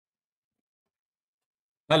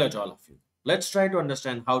Hello to all of you. Let's try to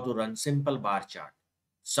understand how to run simple bar chart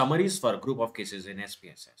summaries for a group of cases in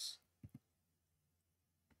SPSS.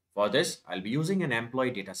 For this, I'll be using an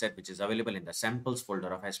employee dataset which is available in the samples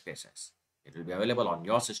folder of SPSS. It will be available on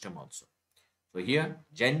your system also. So here,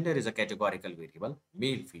 gender is a categorical variable,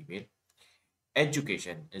 male, female.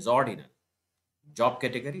 Education is ordinal. Job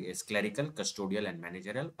category is clerical, custodial, and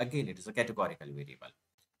managerial. Again, it is a categorical variable.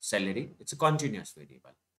 Salary, it's a continuous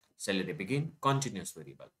variable. Salary begin, continuous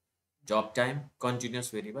variable. Job time,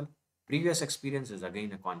 continuous variable. Previous experience is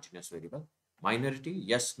again a continuous variable. Minority,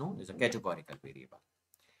 yes, no, is a categorical variable.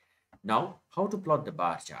 Now, how to plot the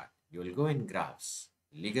bar chart? You will go in graphs,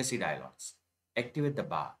 legacy dialogs, activate the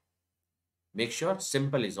bar. Make sure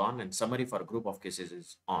simple is on and summary for a group of cases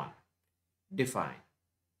is on. Define.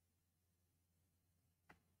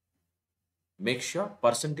 Make sure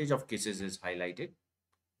percentage of cases is highlighted.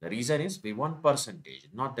 The reason is we want percentage,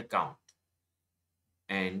 not the count.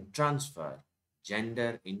 And transfer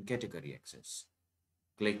gender in category access.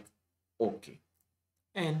 Click OK.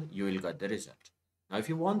 And you will get the result. Now, if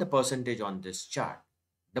you want the percentage on this chart,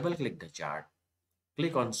 double click the chart,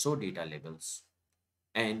 click on show data labels,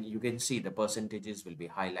 and you can see the percentages will be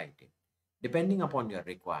highlighted. Depending upon your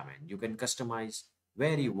requirement, you can customize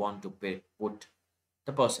where you want to put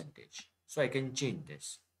the percentage. So I can change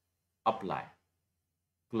this, apply,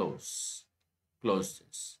 close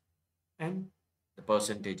this, and the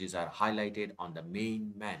percentages are highlighted on the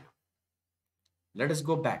main menu. Let us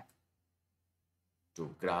go back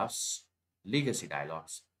to graphs, legacy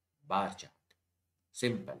dialogs, bar chart.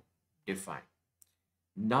 Simple, define.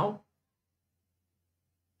 Now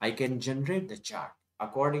I can generate the chart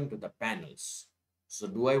according to the panels. So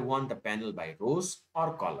do I want the panel by rows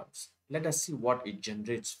or columns? Let us see what it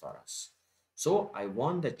generates for us. So I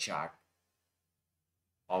want the chart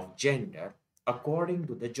of gender according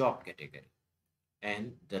to the job category,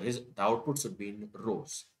 and the output should be in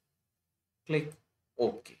rows. Click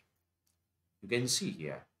OK. You can see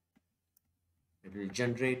here it will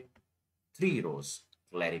generate 3 rows: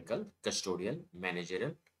 clerical, custodial,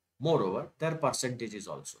 managerial. Moreover, there are percentages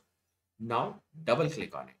also. Now double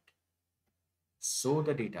click on it, show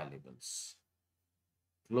the data labels,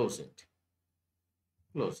 close it,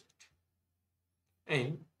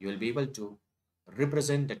 and you will be able to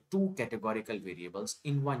represent the two categorical variables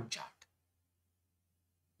in one chart.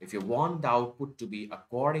 If you want the output to be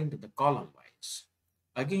according to the column wise,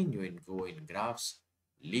 again you will go in graphs,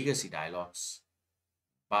 legacy dialogs,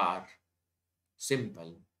 bar,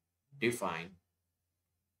 simple, define,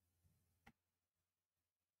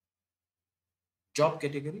 job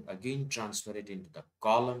category, again transfer it into the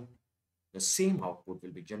column. The same output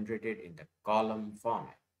will be generated in the column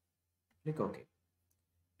format. Click OK.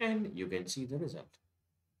 And you can see the result.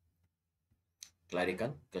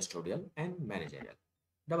 Clerical, custodial, and managerial.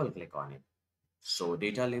 Double click on it. So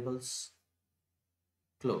data labels,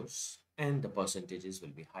 close, and the percentages will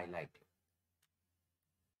be highlighted.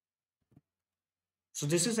 So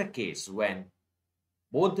this is a case when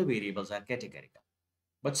both the variables are categorical.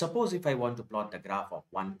 But suppose if I want to plot the graph of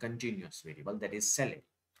one continuous variable, that is salary.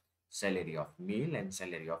 Salary of male and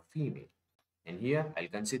salary of female. And here I'll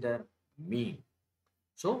consider mean.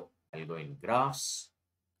 So I'll go in graphs,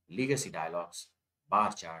 legacy dialogs,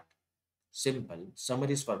 bar chart, simple,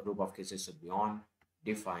 summaries for group of cases should be on,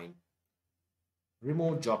 define,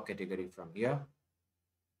 remove job category from here,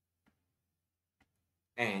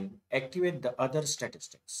 and activate the other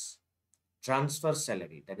statistics. Transfer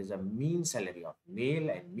salary, that is a mean salary of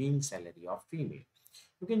male and mean salary of female.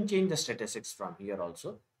 You can change the statistics from here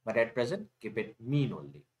also, but at present keep it mean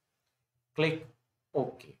only. Click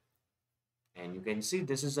OK. And you can see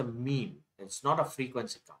this is a mean. It's not a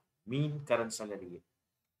frequency count. Mean current salary.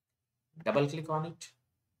 Double click on it.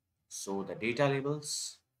 Show the data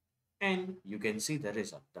labels. And you can see the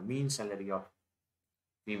result. The mean salary of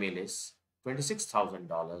female is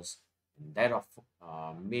 $26,000 and that of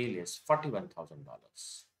male is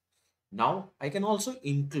 $41,000. Now I can also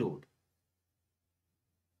include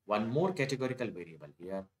one more categorical variable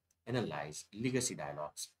here. Analyze, legacy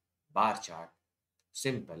dialogs, bar chart,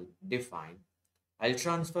 simple, define. I'll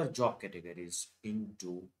transfer job categories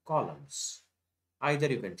into columns. Either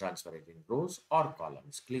you can transfer it in rows or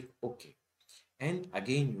columns. Click OK. And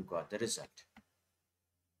again you got the result.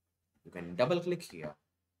 You can double click here,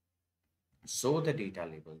 show the data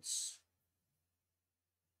labels,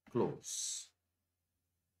 close.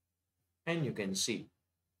 And you can see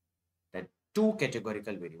that two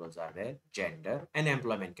categorical variables are there, gender and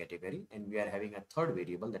employment category. And we are having a third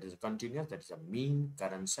variable that is a continuous, that is a mean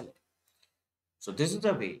current salary. So this is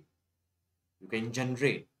the way You can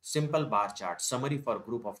generate simple bar chart summary for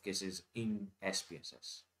group of cases in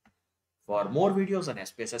SPSS. For more videos on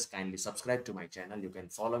SPSS, kindly subscribe to my channel. You can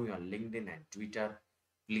follow me on LinkedIn and Twitter.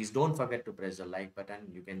 Please don't forget to press the like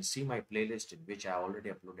button. You can see my playlist in which I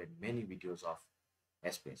already uploaded many videos of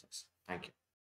SPSS. Thank you.